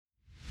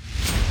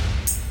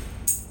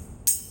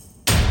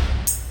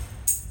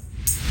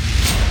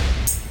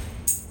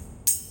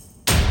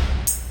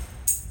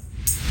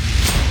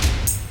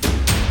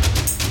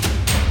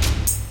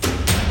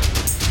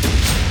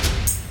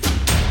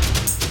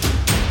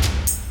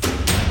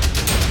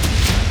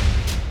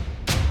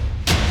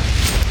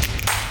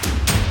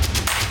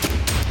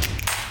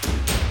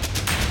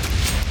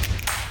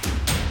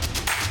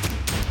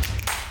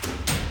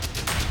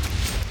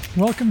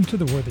Welcome to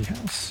The Worthy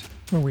House,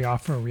 where we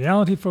offer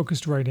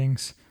reality-focused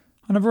writings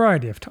on a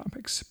variety of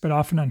topics, but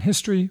often on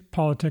history,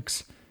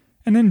 politics,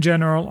 and in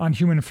general on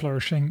human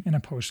flourishing in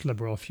a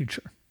post-liberal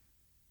future.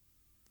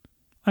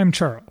 I'm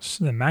Charles,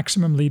 the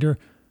maximum leader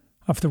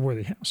of The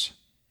Worthy House.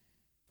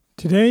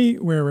 Today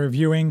we're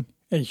reviewing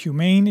A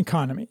Humane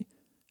Economy,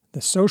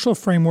 the Social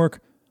Framework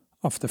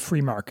of the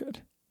Free Market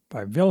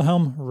by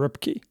Wilhelm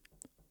Röpke.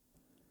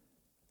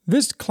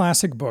 This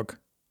classic book,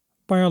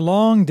 by a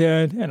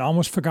long-dead and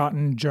almost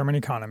forgotten German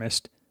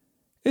economist,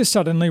 is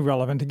suddenly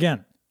relevant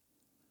again.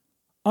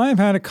 I have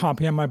had a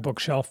copy on my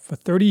bookshelf for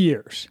 30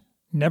 years,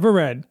 never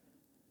read,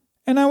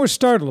 and I was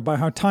startled by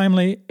how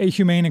timely A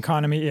Humane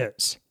Economy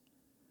is.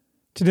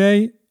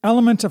 Today,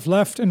 elements of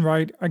left and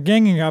right are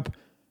ganging up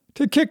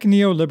to kick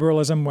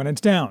neoliberalism when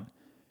it's down,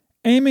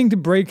 aiming to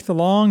break the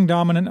long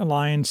dominant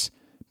alliance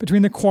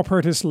between the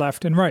corporatist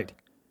left and right,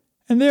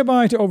 and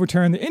thereby to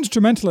overturn the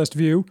instrumentalist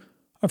view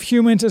of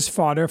humans as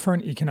fodder for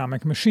an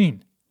economic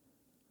machine.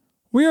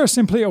 We are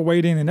simply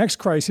awaiting the next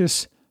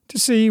crisis to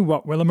see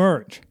what will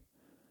emerge.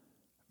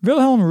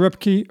 Wilhelm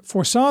Röpke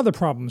foresaw the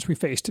problems we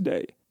face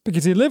today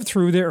because he lived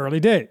through their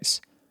early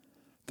days,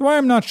 though I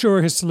am not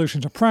sure his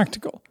solutions are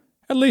practical,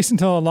 at least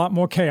until a lot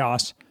more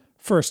chaos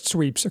first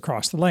sweeps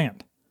across the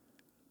land.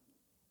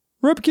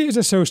 Röpke is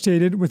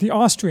associated with the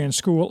Austrian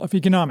school of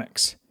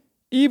economics,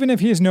 even if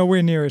he is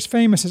nowhere near as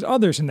famous as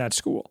others in that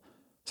school,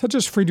 such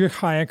as Friedrich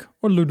Hayek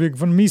or Ludwig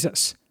von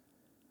Mises.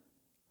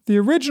 The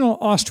original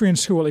Austrian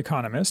school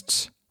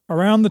economists,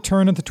 around the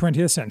turn of the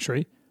 20th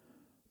century,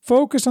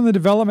 focused on the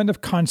development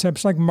of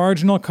concepts like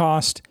marginal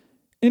cost,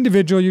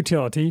 individual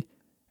utility,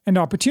 and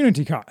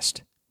opportunity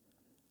cost.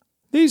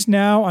 These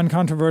now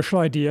uncontroversial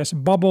ideas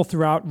bubble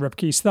throughout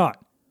Röpke's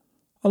thought,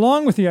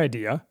 along with the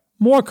idea,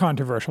 more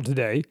controversial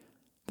today,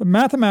 that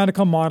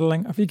mathematical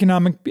modeling of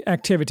economic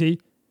activity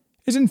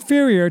is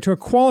inferior to a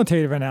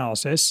qualitative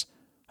analysis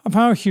of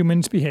how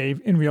humans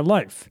behave in real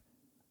life.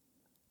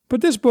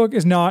 But this book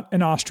is not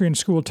an Austrian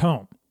school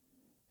tome.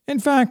 In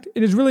fact,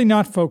 it is really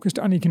not focused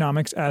on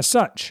economics as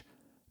such,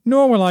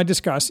 nor will I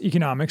discuss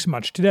economics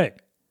much today.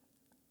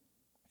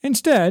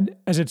 Instead,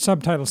 as its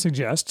subtitle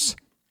suggests,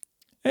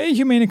 A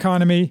Humane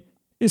Economy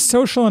is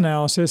social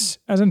analysis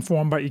as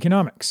informed by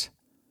economics.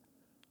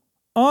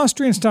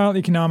 Austrian-style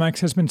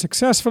economics has been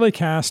successfully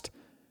cast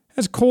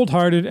as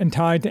cold-hearted and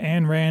tied to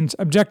Ayn Rand's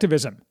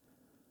objectivism.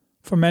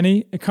 For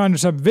many, it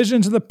conjures up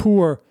visions of the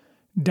poor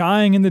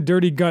dying in the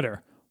dirty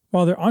gutter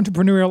while their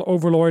entrepreneurial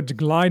overlords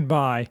glide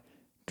by,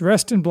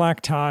 dressed in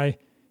black tie,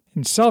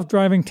 in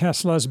self-driving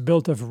Teslas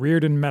built of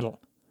Rearden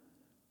metal.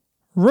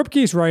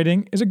 Röpke's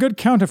writing is a good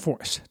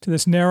counterforce to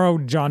this narrow,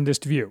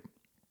 jaundiced view.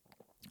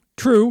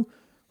 True,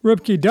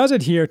 Röpke does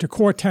adhere to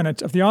core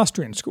tenets of the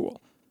Austrian school,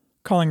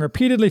 calling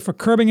repeatedly for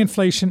curbing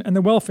inflation and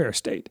the welfare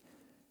state,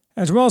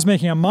 as well as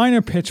making a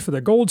minor pitch for the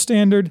gold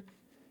standard,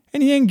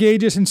 and he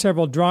engages in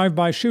several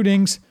drive-by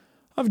shootings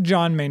of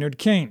John Maynard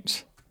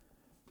Keynes.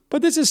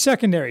 But this is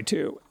secondary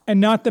to, and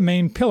not the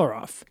main pillar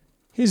of,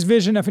 his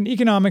vision of an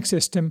economic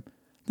system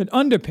that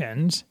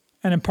underpins,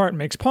 and in part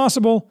makes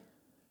possible,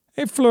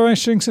 a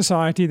flourishing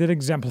society that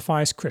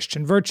exemplifies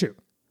Christian virtue.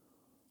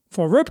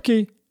 For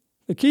Röpke,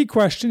 the key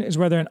question is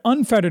whether an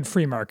unfettered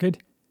free market,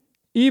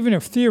 even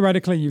if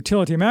theoretically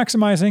utility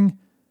maximizing,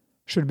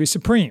 should be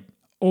supreme,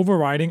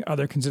 overriding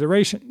other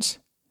considerations.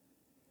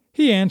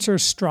 He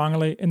answers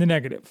strongly in the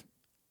negative.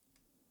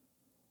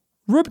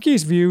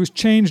 Röpke's views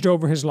changed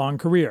over his long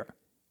career,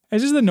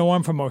 as is the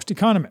norm for most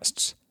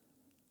economists.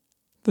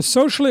 The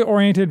socially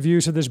oriented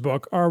views of this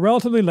book are a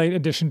relatively late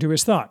addition to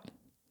his thought.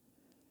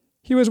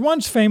 He was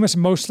once famous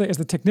mostly as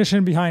the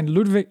technician behind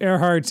Ludwig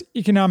Erhard's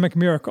economic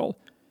miracle,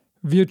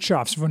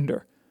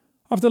 Wirtschaftswunder,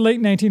 of the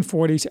late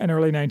 1940s and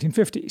early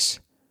 1950s,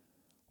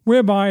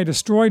 whereby a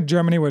destroyed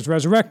Germany was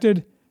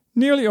resurrected,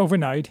 nearly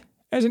overnight,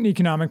 as an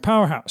economic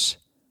powerhouse.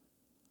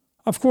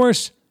 Of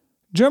course,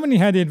 Germany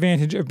had the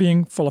advantage of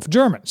being full of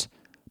Germans,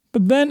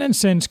 but then and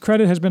since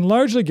credit has been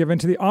largely given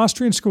to the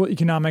Austrian school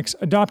economics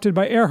adopted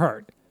by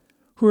Erhard,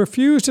 who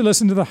refused to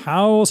listen to the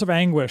howls of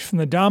anguish from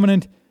the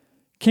dominant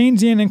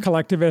Keynesian and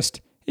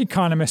collectivist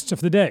economists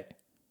of the day.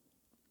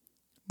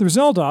 The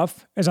result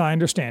of, as I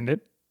understand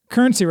it,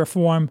 currency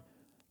reform,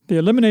 the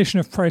elimination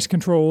of price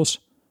controls,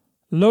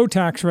 low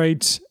tax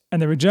rates,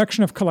 and the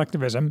rejection of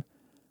collectivism,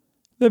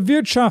 the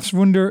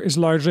Wirtschaftswunder is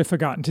largely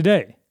forgotten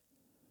today.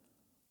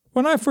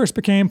 When I first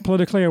became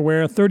politically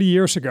aware 30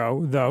 years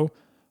ago, though,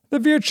 the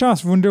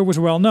Wirtschaftswunder was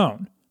well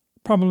known,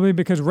 probably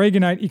because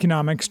Reaganite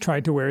economics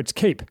tried to wear its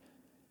cape,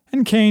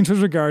 and Keynes was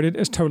regarded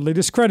as totally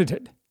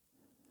discredited.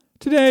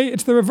 Today,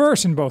 it's the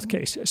reverse in both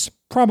cases,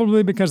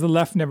 probably because the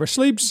left never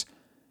sleeps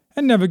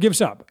and never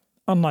gives up,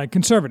 unlike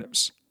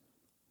conservatives.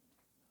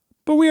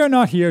 But we are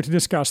not here to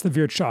discuss the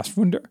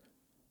Wirtschaftswunder.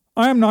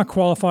 I am not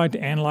qualified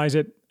to analyze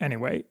it,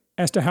 anyway,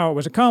 as to how it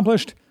was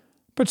accomplished,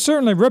 but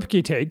certainly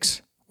Röpke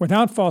takes,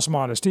 without false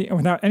modesty and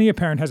without any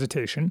apparent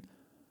hesitation,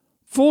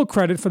 full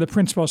credit for the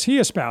principles he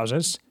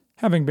espouses,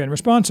 having been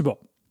responsible.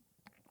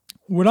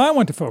 What I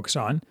want to focus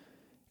on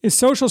is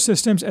social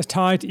systems as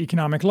tied to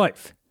economic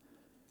life.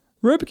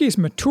 Röpke's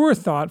mature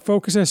thought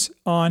focuses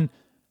on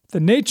the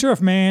nature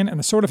of man and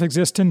the sort of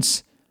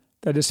existence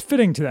that is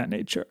fitting to that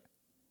nature.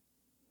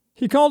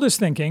 He called his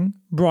thinking,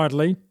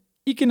 broadly,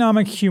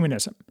 economic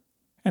humanism,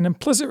 an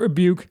implicit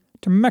rebuke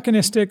to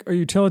mechanistic or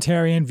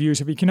utilitarian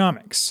views of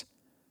economics,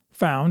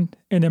 found,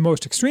 in their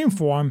most extreme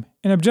form,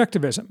 in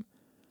objectivism,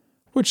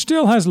 which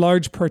still has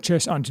large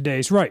purchase on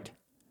today's right,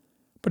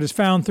 but is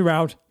found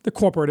throughout the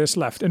corporatist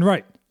left and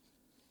right.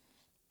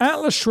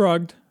 Atlas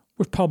Shrugged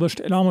was published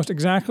at almost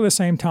exactly the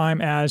same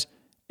time as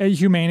A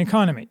Humane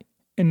Economy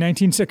in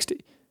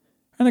 1960,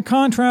 and the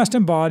contrast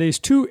embodies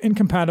two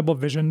incompatible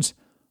visions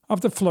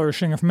of the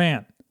flourishing of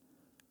man.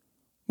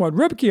 What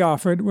Röpke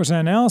offered was an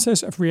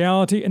analysis of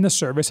reality in the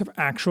service of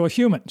actual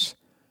humans,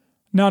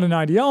 not an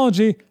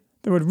ideology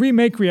that would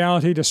remake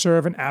reality to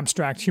serve an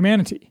abstract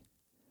humanity.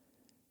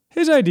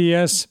 His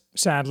ideas,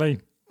 sadly,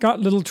 got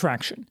little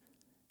traction,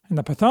 and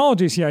the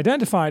pathologies he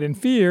identified and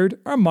feared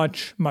are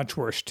much, much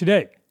worse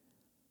today.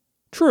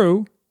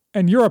 True,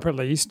 in Europe at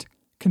least,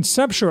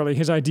 conceptually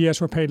his ideas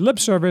were paid lip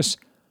service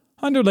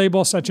under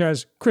labels such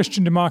as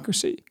Christian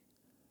democracy,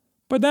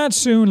 but that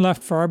soon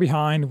left far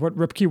behind what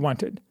Röpke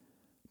wanted,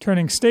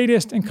 turning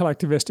statist and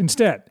collectivist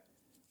instead,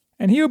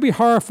 and he would be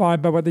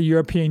horrified by what the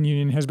European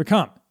Union has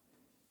become.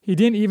 He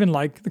didn't even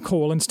like the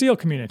coal and steel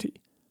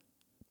community.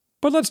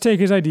 But let's take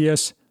his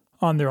ideas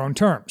on their own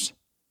terms.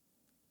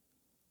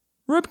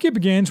 Röpke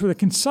begins with a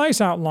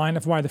concise outline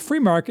of why the free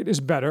market is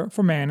better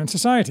for man and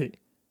society.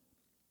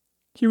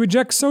 He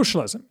rejects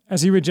socialism,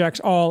 as he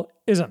rejects all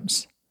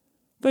isms.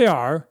 They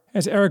are,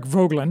 as Eric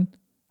Voegelin,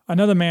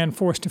 another man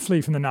forced to flee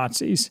from the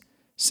Nazis,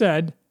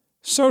 said,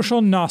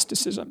 social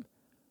Gnosticism,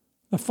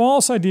 the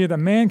false idea that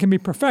man can be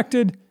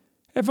perfected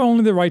if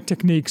only the right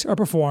techniques are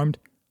performed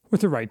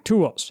with the right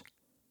tools.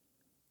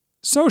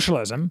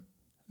 Socialism,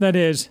 that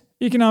is,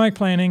 economic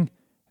planning,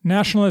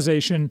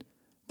 nationalization,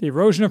 the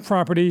erosion of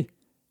property,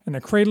 and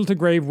the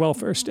cradle-to-grave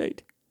welfare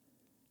state,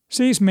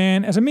 sees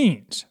man as a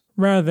means,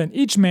 rather than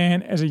each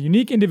man as a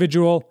unique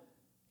individual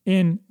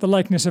in the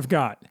likeness of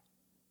God.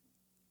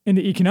 In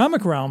the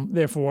economic realm,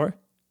 therefore,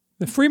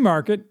 the free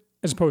market,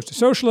 as opposed to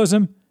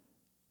socialism,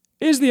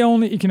 is the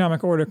only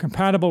economic order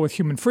compatible with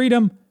human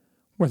freedom,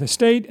 with a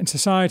state and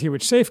society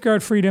which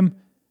safeguard freedom,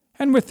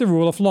 and with the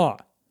rule of law,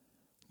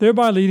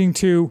 thereby leading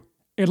to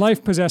a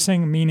life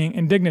possessing meaning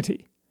and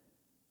dignity.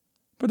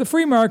 But the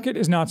free market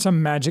is not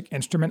some magic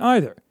instrument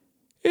either.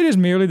 It is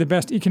merely the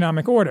best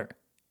economic order,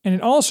 and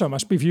it also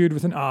must be viewed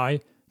with an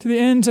eye to the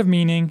ends of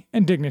meaning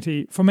and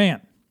dignity for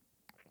man.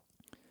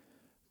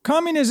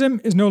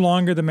 Communism is no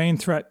longer the main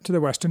threat to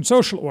the Western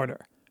social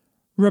order.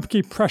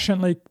 Röpke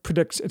presciently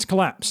predicts its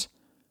collapse.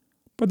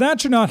 But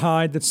that should not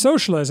hide that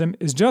socialism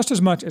is just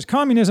as much as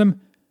communism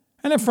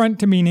an affront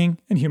to meaning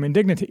and human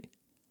dignity.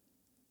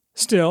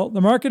 Still,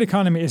 the market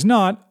economy is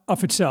not,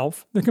 of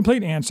itself, the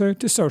complete answer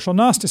to social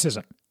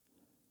Gnosticism.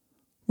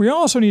 We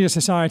also need a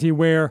society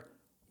where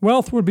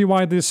wealth would be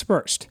widely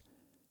dispersed,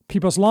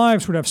 people's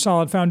lives would have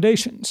solid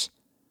foundations,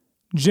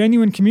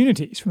 genuine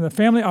communities from the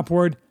family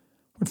upward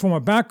would form a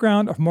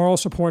background of moral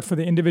support for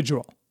the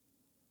individual.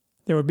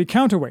 There would be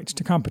counterweights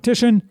to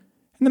competition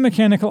and the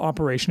mechanical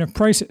operation of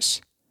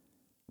prices.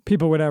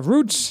 People would have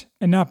roots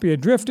and not be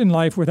adrift in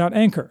life without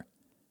anchor.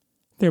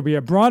 There would be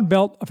a broad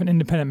belt of an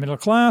independent middle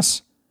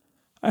class,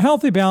 a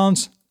healthy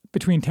balance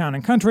between town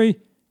and country,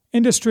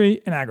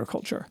 industry and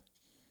agriculture.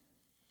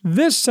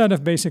 This set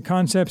of basic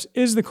concepts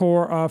is the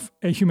core of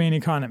a humane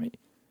economy.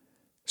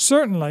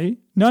 Certainly,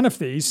 none of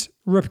these,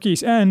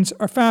 Röpke's ends,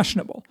 are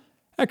fashionable,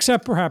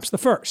 except perhaps the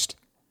first.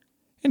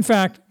 In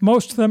fact,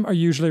 most of them are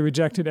usually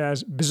rejected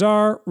as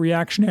bizarre,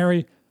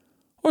 reactionary,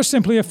 or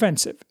simply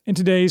offensive in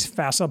today's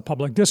facile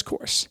public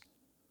discourse.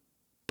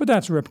 But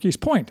that's Röpke's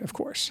point, of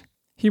course.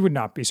 He would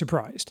not be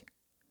surprised.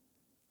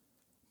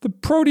 The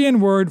protean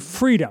word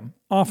freedom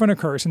often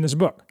occurs in this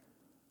book,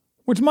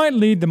 which might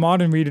lead the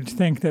modern reader to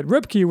think that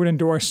Röpke would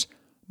endorse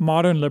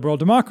modern liberal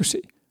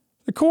democracy,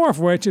 the core of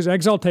which is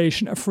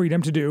exaltation of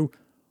freedom to do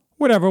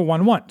whatever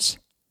one wants.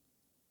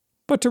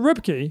 But to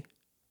Röpke,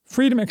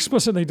 freedom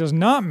explicitly does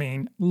not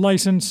mean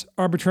license,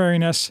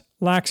 arbitrariness,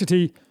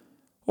 laxity,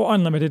 or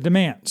unlimited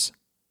demands.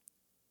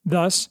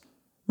 Thus,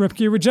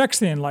 Röpke rejects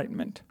the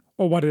Enlightenment,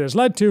 or what it has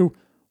led to,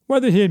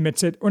 whether he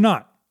admits it or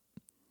not.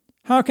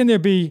 How can there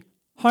be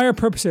higher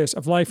purposes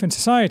of life and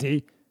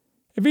society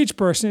if each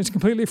person is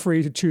completely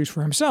free to choose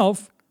for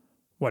himself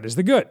what is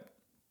the good?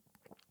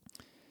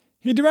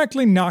 He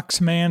directly knocks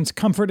man's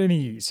comfort and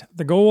ease,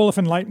 the goal of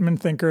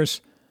Enlightenment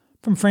thinkers,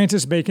 from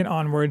Francis Bacon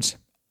onwards,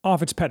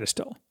 off its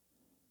pedestal.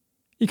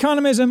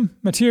 Economism,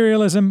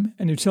 materialism,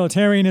 and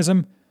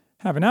utilitarianism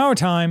have in our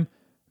time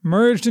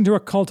merged into a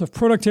cult of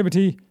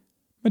productivity,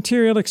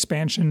 material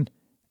expansion,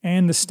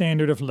 and the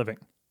standard of living.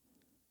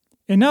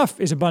 Enough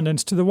is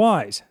abundance to the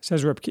wise,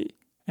 says Röpke,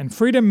 and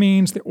freedom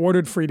means the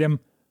ordered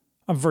freedom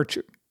of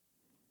virtue.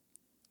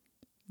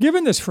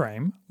 Given this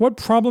frame, what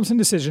problems and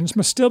decisions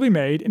must still be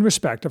made in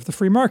respect of the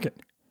free market?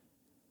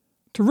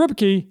 To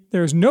Röpke,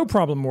 there is no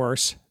problem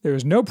worse, there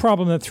is no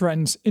problem that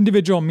threatens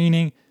individual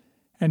meaning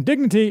and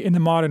dignity in the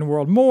modern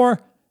world more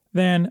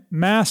than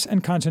mass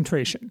and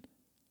concentration.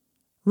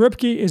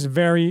 Röpke is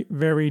very,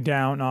 very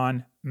down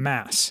on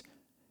mass.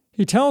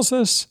 He tells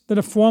us that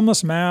a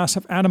formless mass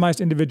of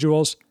atomized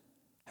individuals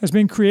has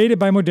been created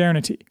by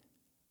modernity,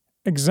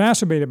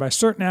 exacerbated by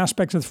certain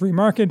aspects of the free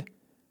market,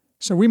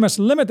 so we must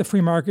limit the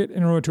free market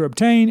in order to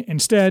obtain,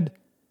 instead,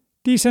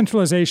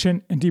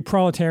 decentralization and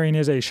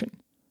deproletarianization.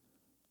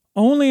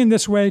 Only in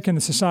this way can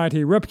the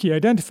society Röpke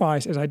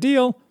identifies as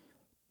ideal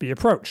be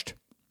approached.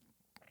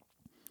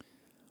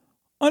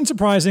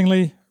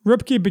 Unsurprisingly,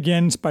 Röpke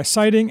begins by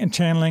citing and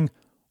channeling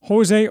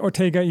Jose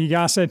Ortega y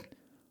Gasset,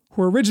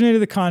 who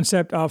originated the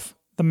concept of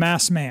the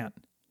mass man.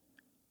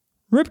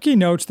 Röpke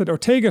notes that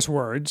Ortega's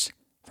words,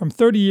 from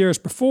 30 years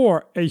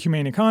before A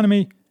Humane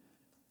Economy,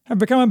 have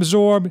become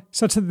absorbed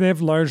such that they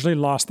have largely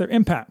lost their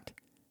impact.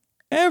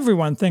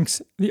 Everyone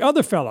thinks the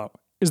other fellow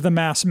is the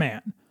mass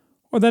man,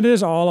 or that it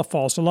is all a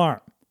false alarm.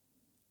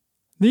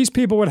 These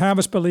people would have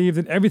us believe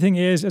that everything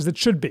is as it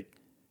should be,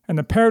 and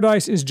the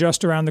paradise is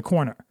just around the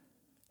corner.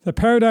 The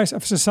paradise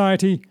of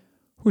society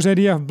whose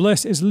idea of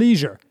bliss is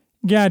leisure,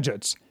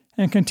 gadgets,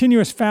 and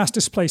continuous fast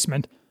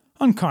displacement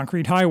on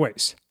concrete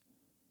highways.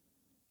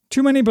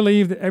 Too many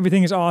believe that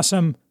everything is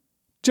awesome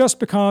just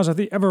because of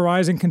the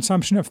ever-rising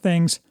consumption of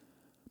things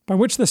by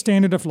which the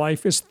standard of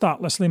life is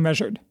thoughtlessly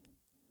measured.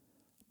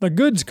 The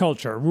goods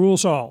culture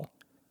rules all,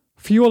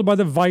 fueled by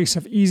the vice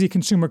of easy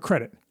consumer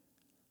credit.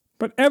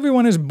 But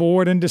everyone is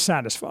bored and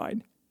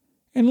dissatisfied,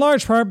 in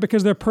large part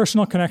because their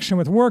personal connection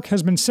with work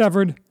has been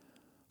severed,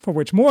 for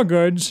which more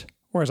goods,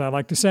 or as I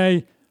like to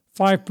say,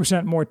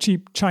 5% more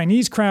cheap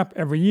Chinese crap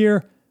every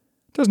year,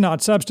 does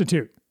not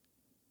substitute.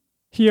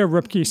 Here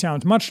Röpke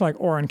sounds much like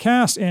Orrin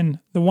Cass in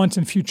The Once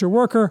and Future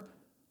Worker,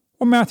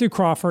 or Matthew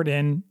Crawford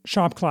in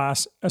Shop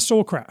Class as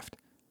Soulcraft.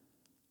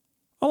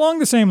 Along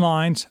the same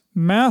lines,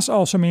 mass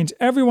also means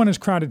everyone is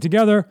crowded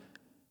together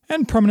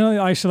and permanently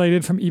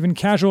isolated from even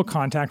casual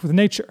contact with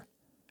nature.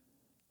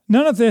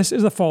 None of this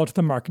is the fault of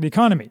the market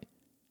economy.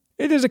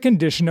 It is a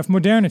condition of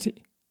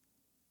modernity.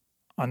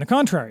 On the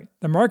contrary,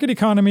 the market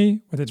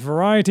economy, with its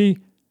variety,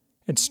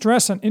 its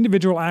stress on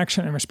individual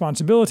action and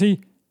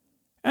responsibility,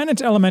 and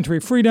its elementary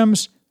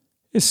freedoms,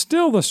 is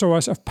still the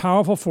source of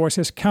powerful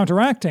forces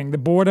counteracting the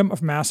boredom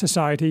of mass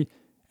society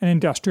and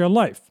industrial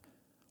life,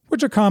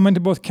 which are common to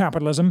both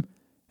capitalism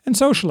and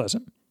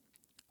socialism.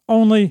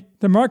 Only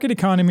the market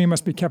economy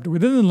must be kept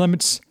within the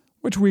limits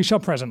which we shall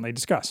presently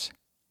discuss.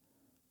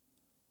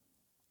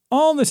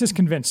 All this is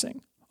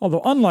convincing,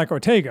 although unlike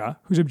Ortega,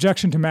 whose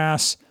objection to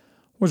mass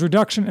was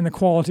reduction in the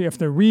quality of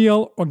the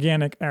real,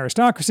 organic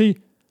aristocracy,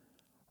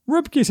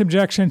 Röpke's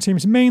objection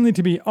seems mainly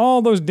to be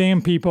all those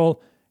damn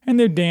people and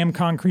their damn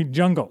concrete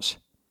jungles.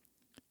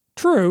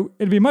 True,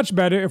 it'd be much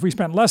better if we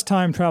spent less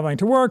time traveling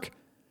to work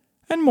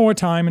and more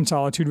time in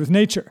solitude with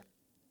nature.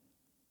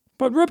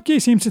 But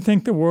Röpke seems to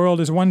think the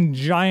world is one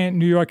giant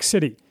New York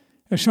City,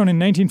 as shown in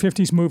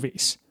 1950s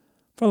movies,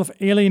 full of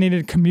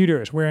alienated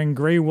commuters wearing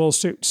gray wool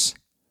suits.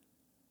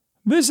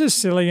 This is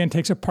silly and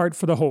takes a part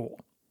for the whole.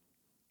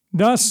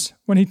 Thus,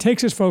 when he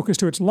takes his focus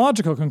to its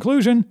logical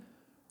conclusion,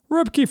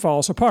 Röpke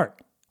falls apart,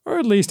 or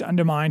at least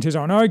undermines his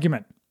own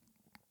argument.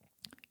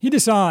 He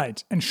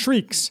decides and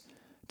shrieks,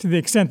 to the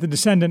extent the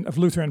descendant of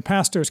Lutheran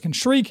pastors can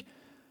shriek,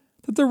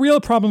 that the real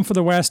problem for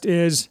the West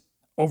is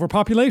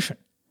overpopulation.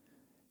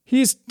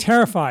 He is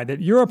terrified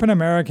that Europe and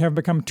America have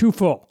become too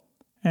full,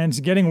 and it's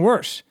getting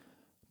worse,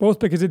 both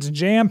because it's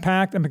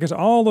jam-packed and because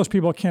all those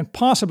people can't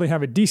possibly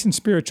have a decent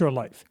spiritual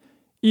life,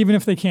 even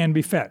if they can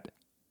be fed.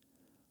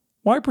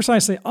 Why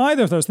precisely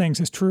either of those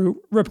things is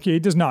true,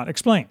 Röpke does not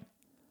explain.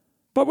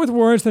 But with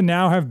words that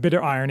now have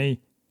bitter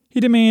irony, he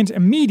demands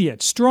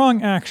immediate,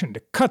 strong action to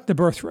cut the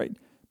birth rate,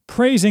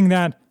 praising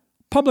that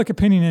public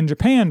opinion in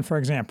Japan, for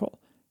example,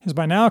 has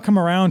by now come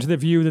around to the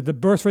view that the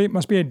birth rate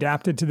must be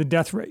adapted to the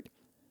death rate.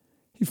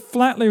 He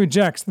flatly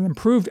rejects that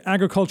improved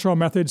agricultural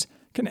methods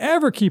can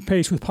ever keep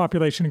pace with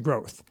population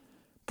growth,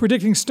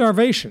 predicting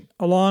starvation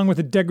along with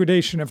the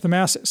degradation of the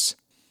masses.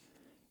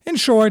 In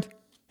short,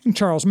 in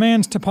Charles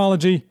Mann's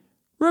topology,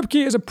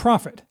 Röpke is a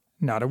prophet,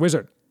 not a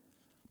wizard.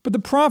 But the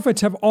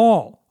prophets have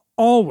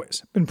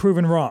always been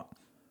proven wrong.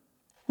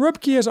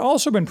 Röpke has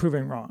also been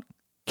proven wrong,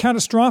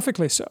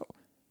 catastrophically so,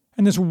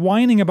 and this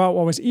whining about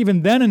what was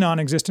even then a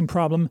non-existent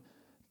problem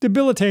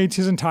debilitates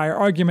his entire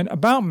argument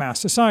about mass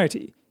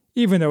society,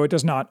 even though it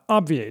does not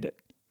obviate it.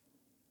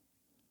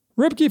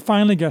 Röpke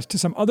finally gets to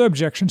some other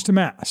objections to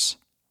mass,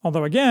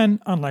 although again,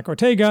 unlike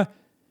Ortega,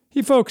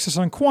 he focuses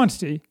on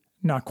quantity,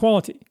 not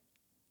quality.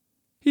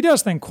 He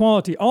does think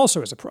quality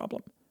also is a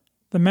problem.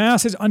 The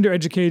mass is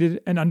undereducated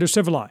and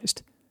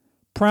undercivilized,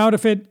 proud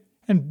of it,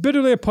 and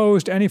bitterly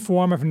opposed to any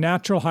form of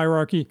natural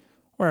hierarchy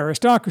or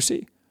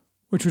aristocracy,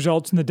 which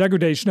results in the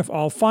degradation of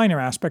all finer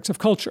aspects of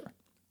culture.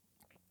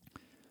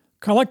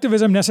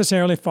 Collectivism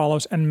necessarily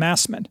follows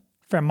Entmassment,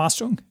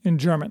 Vermassung in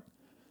German,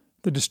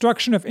 the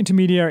destruction of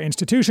intermediary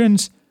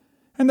institutions,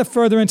 and the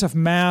furtherance of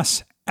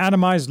mass,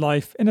 atomized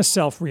life in a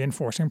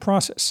self-reinforcing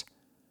process.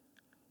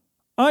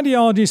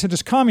 Ideologies such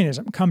as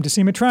communism come to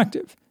seem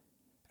attractive,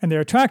 and their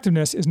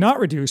attractiveness is not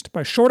reduced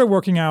by shorter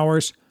working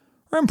hours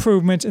or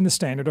improvements in the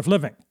standard of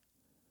living.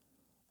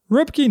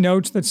 Röpke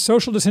notes that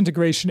social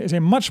disintegration is a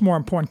much more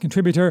important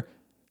contributor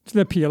to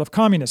the appeal of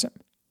communism.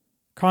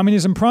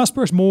 Communism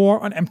prospers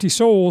more on empty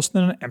souls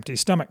than on empty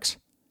stomachs.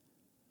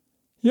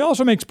 He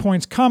also makes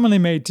points commonly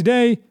made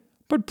today,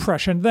 but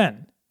prescient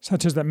then,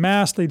 such as that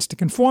mass leads to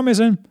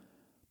conformism,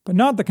 but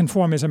not the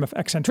conformism of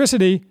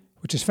eccentricity,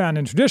 which is found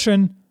in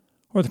tradition,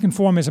 or the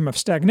conformism of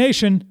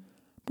stagnation,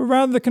 but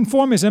rather the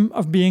conformism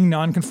of being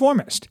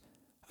nonconformist,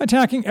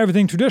 attacking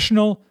everything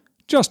traditional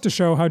just to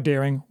show how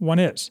daring one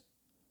is.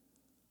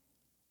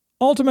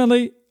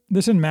 Ultimately,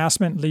 this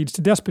enmassment leads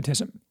to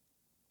despotism.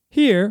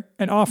 Here,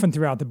 and often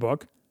throughout the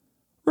book,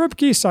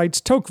 Röpke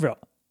cites Tocqueville,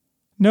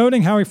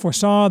 noting how he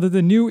foresaw that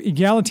the new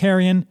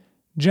egalitarian,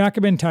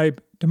 Jacobin-type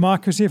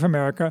democracy of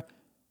America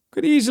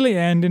could easily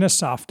end in a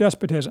soft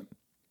despotism.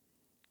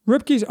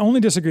 Röpke's only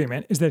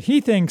disagreement is that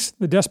he thinks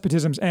the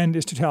despotism's end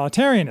is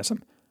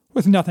totalitarianism,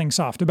 with nothing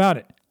soft about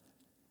it.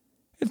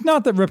 It's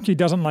not that Röpke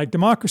doesn't like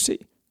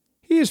democracy.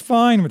 He is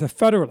fine with a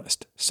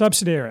federalist,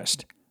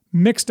 subsidiarist,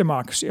 mixed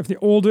democracy of the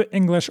older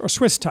English or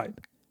Swiss type.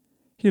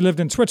 He lived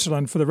in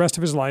Switzerland for the rest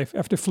of his life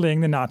after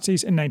fleeing the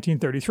Nazis in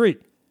 1933.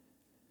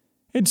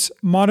 It's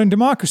modern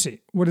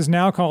democracy, what is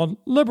now called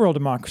liberal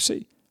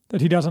democracy,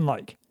 that he doesn't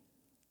like,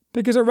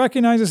 because it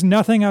recognizes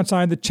nothing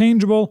outside the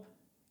changeable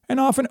and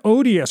often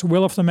odious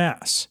will of the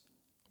mass,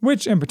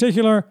 which in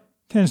particular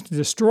tends to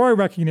destroy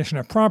recognition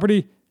of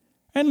property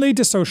and lead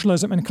to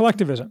socialism and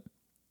collectivism,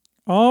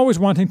 always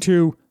wanting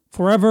to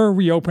forever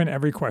reopen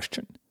every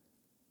question.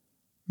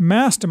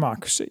 Mass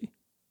democracy,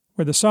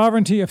 where the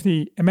sovereignty of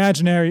the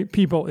imaginary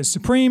people is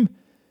supreme,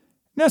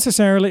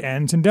 necessarily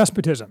ends in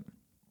despotism.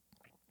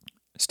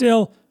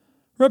 Still,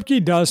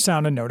 Röpke does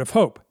sound a note of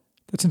hope,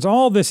 that since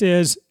all this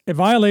is a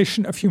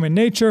violation of human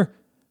nature,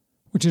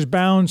 which is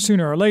bound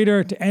sooner or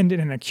later to end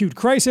in an acute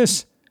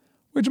crisis,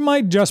 which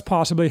might just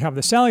possibly have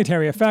the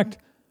salutary effect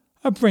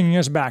of bringing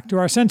us back to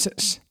our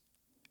senses.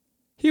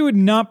 He would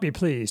not be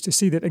pleased to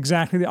see that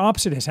exactly the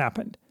opposite has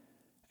happened,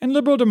 and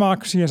liberal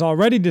democracy has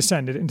already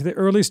descended into the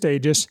early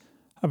stages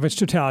of its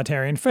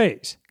totalitarian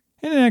phase,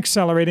 in an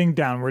accelerating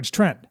downwards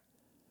trend.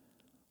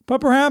 But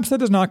perhaps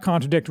that does not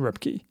contradict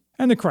Röpke,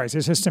 and the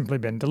crisis has simply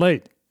been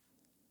delayed.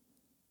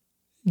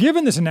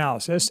 Given this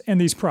analysis and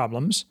these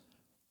problems,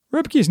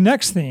 Röpke's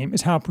next theme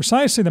is how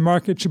precisely the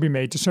market should be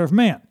made to serve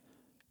man,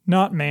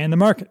 not man the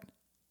market.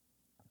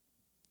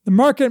 The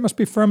market must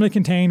be firmly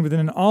contained within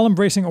an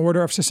all-embracing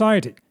order of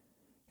society,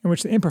 in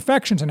which the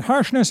imperfections and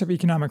harshness of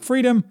economic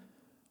freedom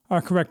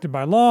are corrected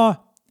by law,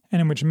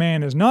 and in which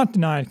man is not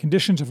denied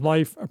conditions of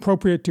life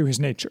appropriate to his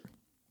nature.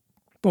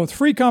 Both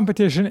free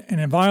competition and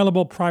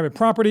inviolable private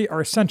property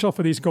are essential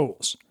for these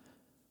goals.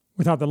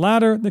 Without the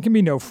latter, there can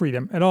be no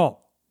freedom at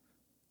all.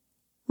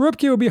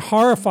 Röpke would be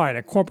horrified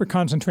at corporate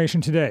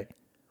concentration today,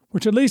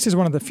 which at least is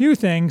one of the few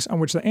things on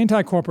which the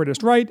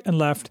anti-corporatist right and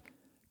left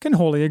can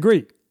wholly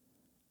agree.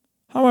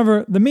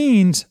 However, the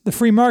means, the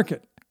free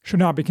market, should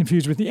not be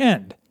confused with the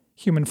end,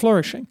 human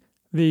flourishing,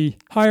 the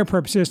higher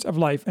purposes of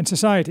life and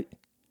society.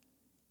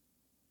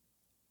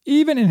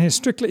 Even in his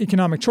strictly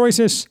economic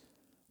choices,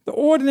 the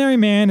ordinary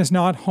man is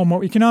not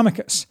homo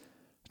economicus,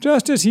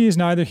 just as he is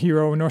neither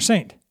hero nor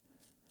saint.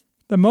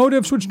 The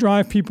motives which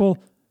drive people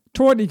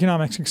toward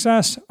economic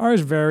success are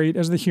as varied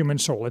as the human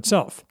soul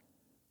itself.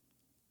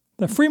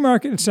 The free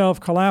market itself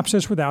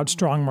collapses without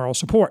strong moral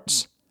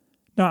supports.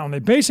 Not only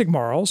basic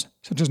morals,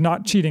 such as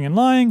not cheating and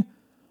lying,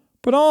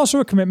 but also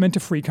a commitment to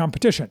free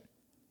competition,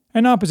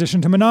 and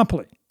opposition to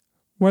monopoly,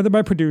 whether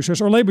by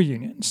producers or labor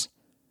unions.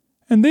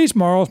 And these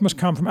morals must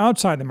come from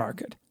outside the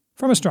market,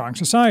 from a strong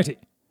society.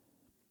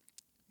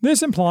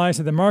 This implies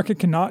that the market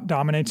cannot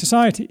dominate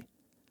society.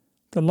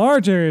 The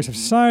large areas of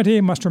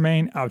society must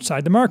remain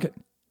outside the market.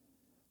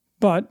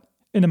 But,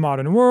 in the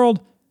modern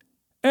world,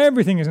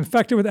 everything is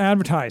infected with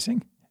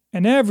advertising,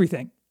 and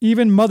everything,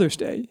 even Mother's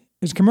Day,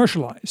 is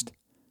commercialized.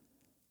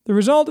 The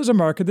result is a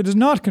market that is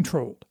not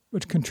controlled,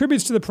 which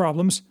contributes to the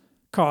problems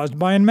caused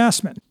by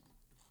enmassment.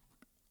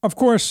 Of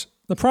course,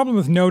 the problem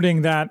with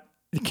noting that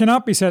it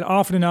cannot be said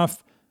often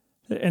enough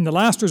that in the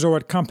last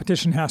resort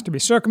competition has to be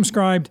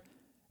circumscribed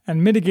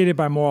and mitigated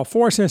by moral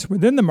forces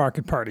within the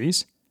market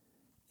parties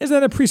is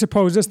that it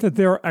presupposes that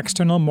there are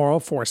external moral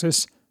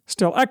forces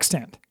still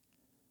extant.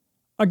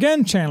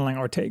 Again channeling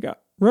Ortega,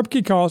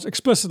 Röpke calls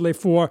explicitly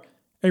for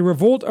a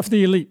revolt of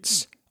the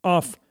elites,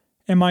 of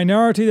a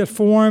minority that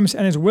forms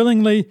and is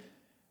willingly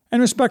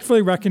and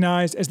respectfully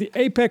recognized as the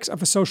apex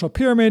of a social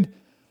pyramid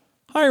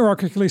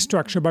hierarchically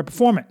structured by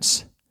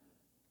performance.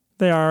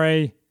 They are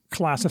a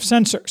class of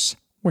censors,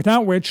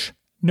 without which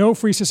no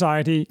free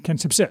society can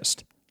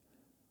subsist.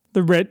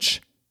 The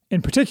rich,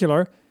 in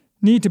particular,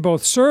 need to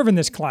both serve in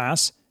this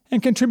class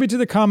and contribute to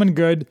the common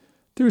good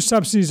through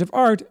subsidies of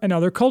art and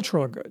other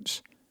cultural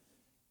goods,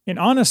 an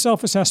honest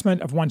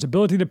self-assessment of one's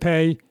ability to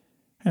pay,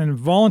 and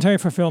involuntary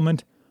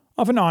fulfillment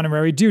of an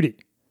honorary duty.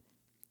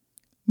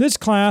 This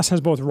class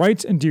has both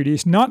rights and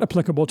duties not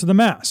applicable to the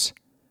mass,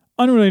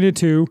 unrelated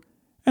to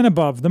and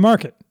above the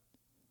market.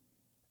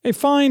 A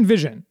fine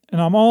vision,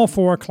 and I'm all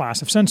for a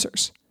class of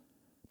censors.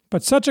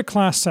 But such a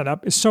class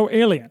setup is so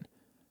alien,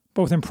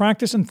 both in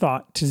practice and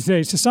thought, to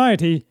today's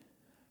society,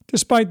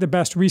 despite the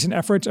best recent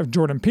efforts of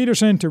Jordan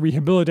Peterson to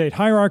rehabilitate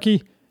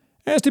hierarchy,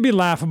 as to be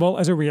laughable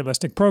as a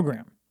realistic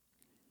program.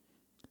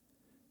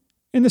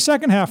 In the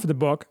second half of the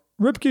book,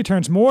 Röpke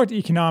turns more to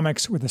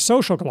economics with a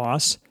social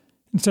gloss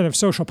instead of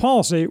social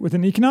policy with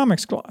an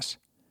economics gloss.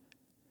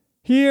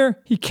 Here,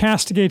 he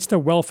castigates the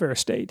welfare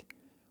state,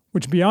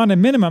 which beyond a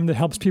minimum that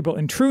helps people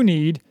in true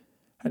need,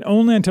 and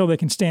only until they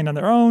can stand on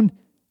their own,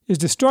 is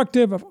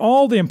destructive of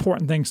all the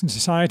important things in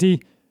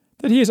society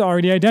that he has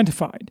already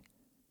identified.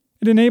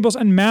 It enables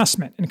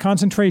enmassment and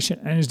concentration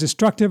and is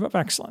destructive of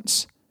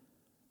excellence.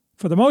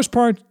 For the most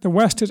part, the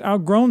West has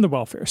outgrown the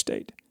welfare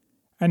state,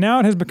 and now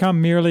it has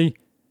become merely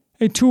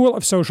a tool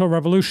of social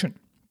revolution.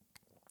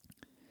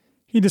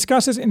 He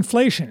discusses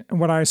inflation in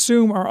what I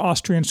assume are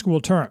Austrian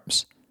school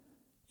terms,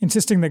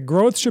 insisting that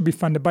growth should be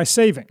funded by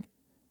saving,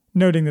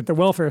 noting that the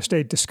welfare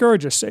state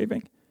discourages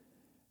saving,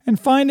 and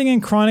finding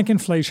in chronic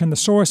inflation the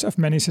source of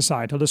many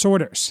societal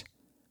disorders.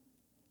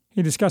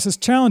 He discusses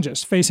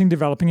challenges facing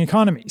developing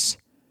economies,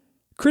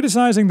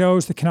 criticizing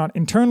those that cannot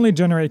internally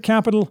generate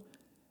capital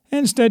and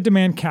instead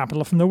demand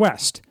capital from the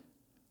West,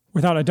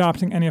 without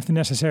adopting any of the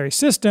necessary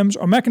systems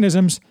or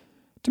mechanisms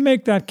to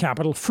make that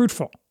capital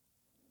fruitful.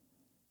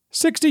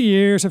 60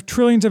 years of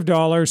trillions of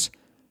dollars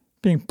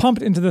being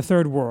pumped into the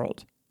Third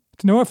World,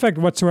 to no effect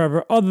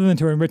whatsoever other than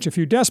to enrich a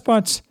few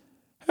despots,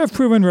 have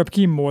proven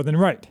Röpke more than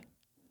right.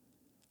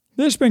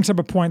 This brings up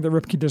a point that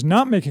Röpke does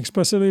not make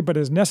explicitly but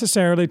is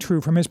necessarily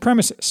true from his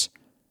premises,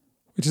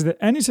 which is that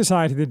any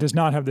society that does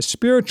not have the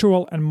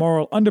spiritual and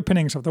moral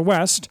underpinnings of the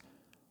West,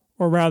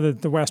 or rather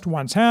that the West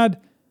once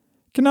had,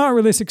 cannot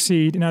really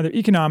succeed in either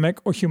economic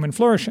or human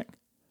flourishing.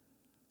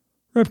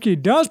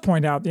 Röpke does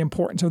point out the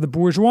importance of the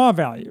bourgeois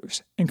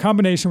values in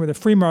combination with a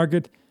free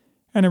market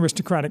and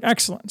aristocratic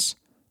excellence,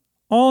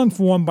 all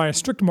informed by a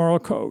strict moral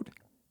code,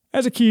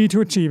 as a key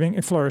to achieving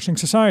a flourishing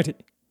society.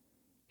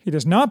 He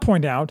does not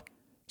point out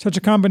such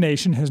a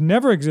combination has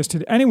never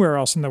existed anywhere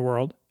else in the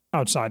world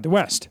outside the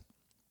West.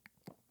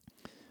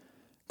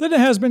 That it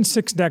has been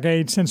 6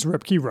 decades since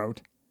Röpke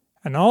wrote,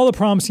 and all the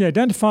problems he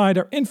identified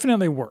are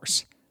infinitely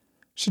worse,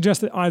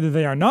 suggests that either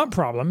they are not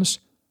problems,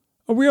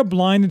 or we are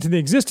blinded to the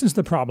existence of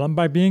the problem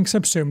by being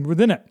subsumed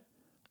within it,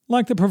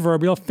 like the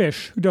proverbial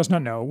fish who does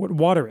not know what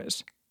water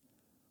is.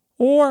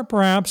 Or,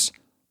 perhaps,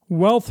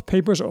 wealth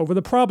papers over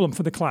the problem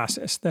for the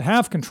classes that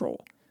have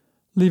control,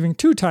 leaving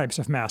 2 types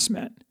of mass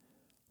men: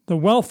 the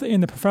wealthy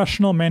in the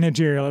professional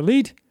managerial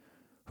elite,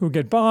 who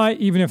get by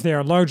even if they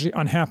are largely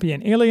unhappy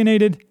and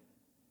alienated,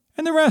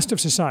 and the rest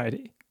of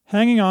society,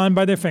 hanging on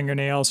by their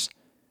fingernails,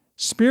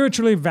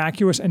 spiritually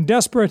vacuous and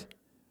desperate,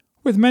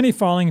 with many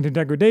falling into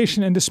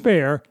degradation and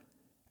despair,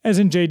 as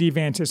in J.D.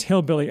 Vance's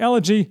Hillbilly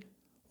Elegy,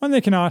 when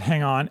they cannot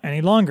hang on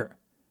any longer.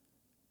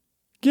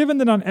 Given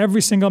that on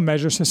every single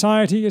measure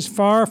society is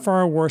far,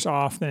 far worse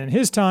off than in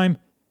his time,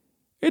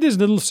 it is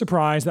little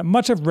surprise that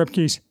much of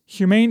Röpke's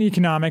humane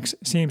economics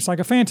seems like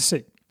a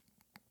fantasy.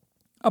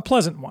 A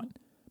pleasant one,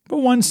 but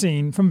one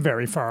seen from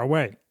very far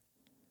away.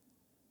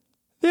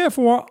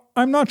 Therefore,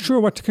 I'm not sure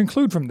what to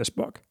conclude from this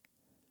book.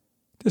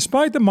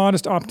 Despite the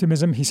modest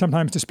optimism he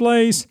sometimes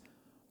displays,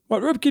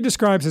 what Röpke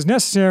describes as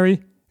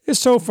necessary is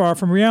so far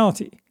from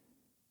reality,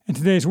 in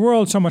today's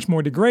world so much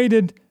more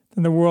degraded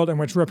than the world in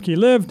which Röpke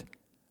lived,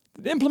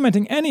 that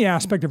implementing any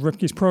aspect of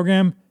Röpke's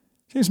program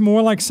seems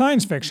more like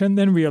science fiction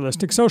than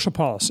realistic social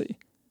policy.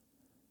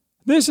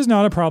 This is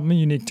not a problem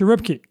unique to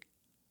Röpke.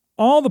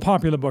 All the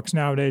popular books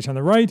nowadays on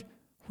the right,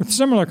 with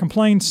similar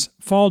complaints,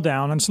 fall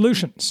down on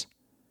solutions.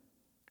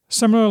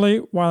 Similarly,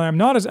 while I am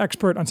not as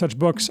expert on such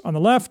books on the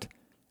left,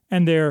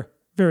 and their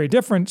very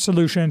different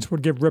solutions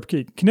would give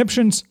Röpke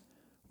conniptions,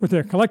 with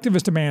their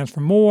collectivist demands for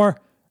more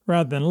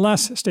rather than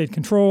less state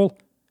control,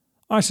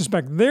 I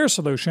suspect their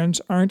solutions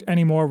aren't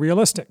any more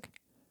realistic.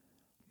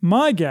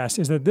 My guess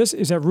is that this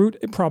is at root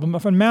a problem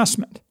of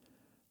enmassment,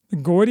 the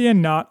Gordian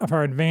knot of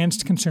our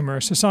advanced consumer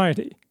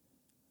society.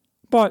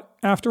 But,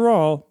 after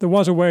all, there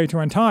was a way to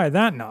untie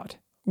that knot,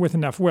 with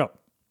enough will.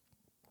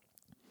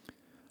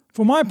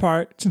 For my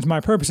part, since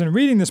my purpose in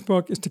reading this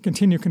book is to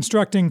continue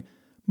constructing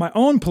my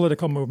own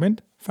political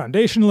movement,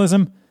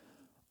 foundationalism,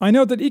 I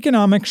note that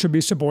economics should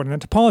be subordinate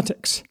to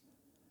politics.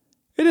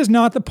 It is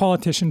not that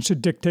politicians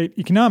should dictate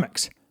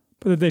economics,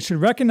 but that they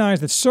should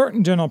recognize that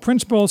certain general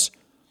principles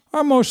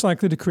are most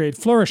likely to create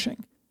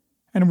flourishing,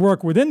 and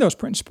work within those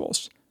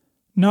principles,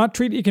 not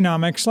treat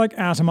economics like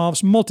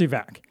Asimov's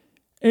multivac,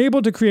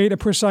 able to create a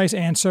precise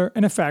answer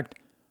and effect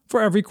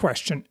for every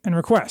question and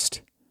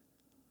request.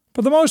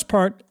 For the most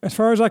part, as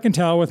far as I can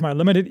tell with my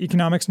limited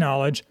economics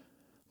knowledge,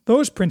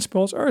 those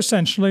principles are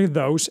essentially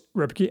those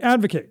Röpke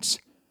advocates.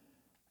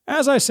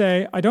 As I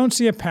say, I don't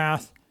see a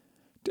path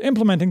to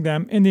implementing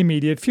them in the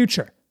immediate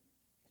future.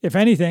 If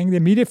anything, the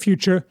immediate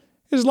future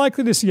is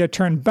likely to see a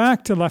turn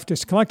back to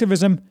leftist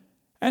collectivism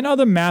and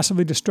other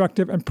massively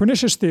destructive and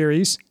pernicious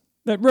theories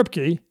that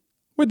Röpke,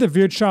 with the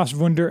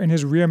Wirtschaftswunder in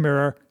his rear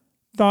mirror,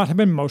 thought had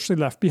been mostly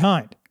left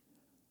behind.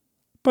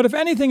 But if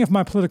anything of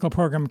my political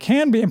program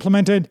can be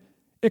implemented,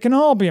 it can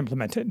all be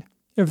implemented,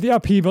 if the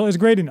upheaval is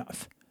great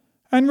enough,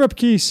 and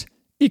Röpke's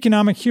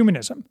economic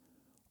humanism,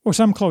 or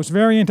some close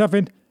variant of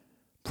it,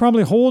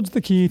 probably holds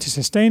the key to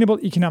sustainable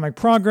economic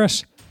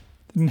progress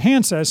that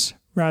enhances,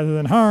 rather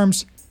than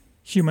harms,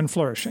 human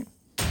flourishing.